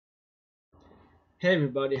Hey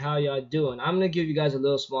everybody, how y'all doing? I'm gonna give you guys a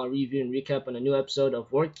little small review and recap on a new episode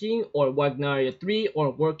of Working or Wagnaria 3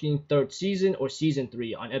 or Working 3rd Season or Season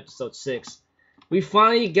 3 on episode 6. We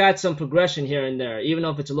finally got some progression here and there, even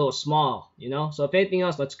though if it's a little small, you know? So if anything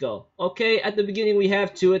else, let's go. Okay, at the beginning we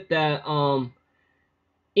have to it that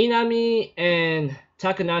Inami and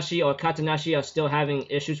Takanashi or Katanashi are still having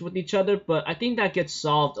issues with each other, but I think that gets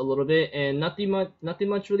solved a little bit and nothing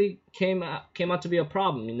much really came out to be a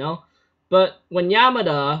problem, you know? But when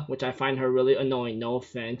Yamada, which I find her really annoying, no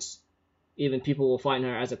offense, even people will find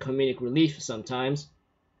her as a comedic relief sometimes,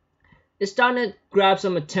 is starting to grab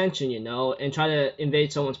some attention, you know, and try to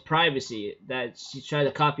invade someone's privacy that she tried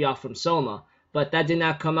to copy off from Soma. But that did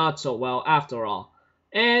not come out so well after all.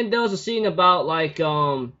 And there was a scene about like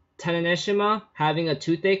Tananeshima having a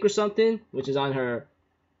toothache or something, which is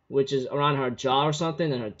around her jaw or something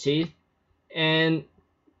and her teeth. And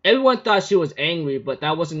everyone thought she was angry, but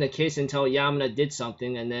that wasn't the case until Yamada did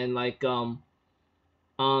something, and then like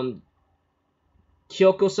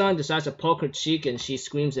Kyoko-san decides to poke her cheek, and she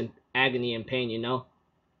screams in agony and pain, you know.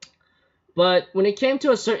 But when it came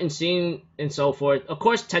to a certain scene and so forth, of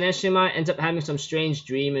course Taneshima ends up having some strange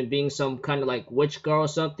dream and being some kind of like witch girl or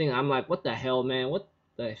something. I'm like, what the hell, man? What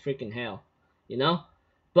the freaking hell, you know?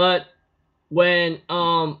 But when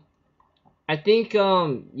I think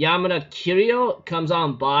Yamada Kiryu comes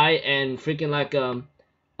on by and freaking like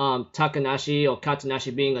Takanashi or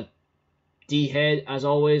Katanashi being a D-head as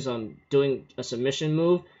always, doing a submission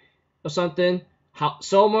move or something.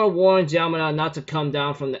 Soma warns Yamada not to come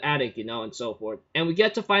down from the attic, you know, and so forth. And we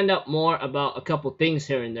get to find out more about a couple things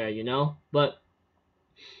here and there, you know. But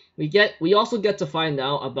we also get to find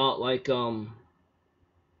out about like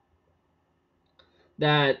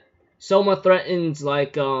that Soma threatens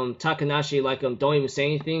like Takanashi like don't even say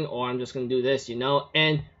anything or I'm just gonna do this, you know.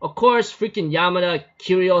 And of course freaking Yamada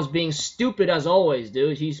Kiryu is being stupid as always,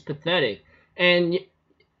 dude. He's pathetic. And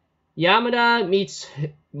Yamada meets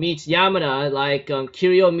Yamada like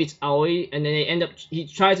Kiryu meets Aoi, and then they end up he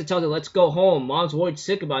tries to tell her, let's go home, mom's worried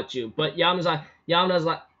sick about you. But Yamada's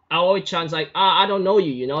like Aoi-chan's like, I don't know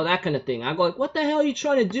you, you know, that kind of thing. I go like, what the hell are you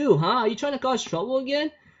trying to do, huh? Are you trying to cause trouble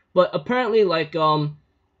again? But apparently like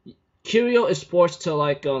Kiryu is forced to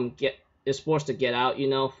like get out, you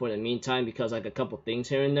know, for the meantime because like a couple things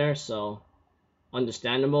here and there, so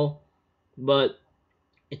understandable. But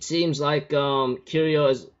it seems like Kiryu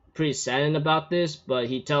is pretty saddened about this, but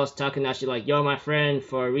he tells Takanashi like, you're my friend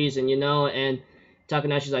for a reason, you know, and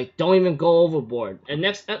Takanashi's like, don't even go overboard. And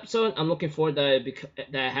next episode, I'm looking forward that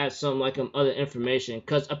that has some like other information,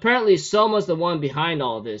 because apparently Soma's the one behind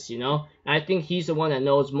all this, you know. And I think he's the one that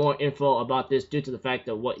knows more info about this due to the fact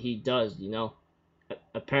of what he does, you know.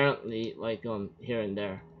 Apparently, like here and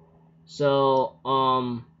there. So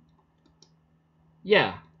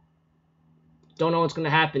yeah. Don't know what's gonna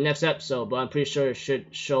happen next episode, but I'm pretty sure it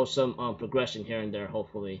should show some progression here and there,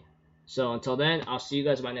 hopefully. So until then, I'll see you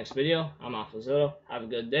guys in my next video. I'm Alpha Zero. Have a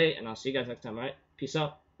good day, and I'll see you guys next time, alright? Peace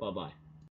out. Bye-bye.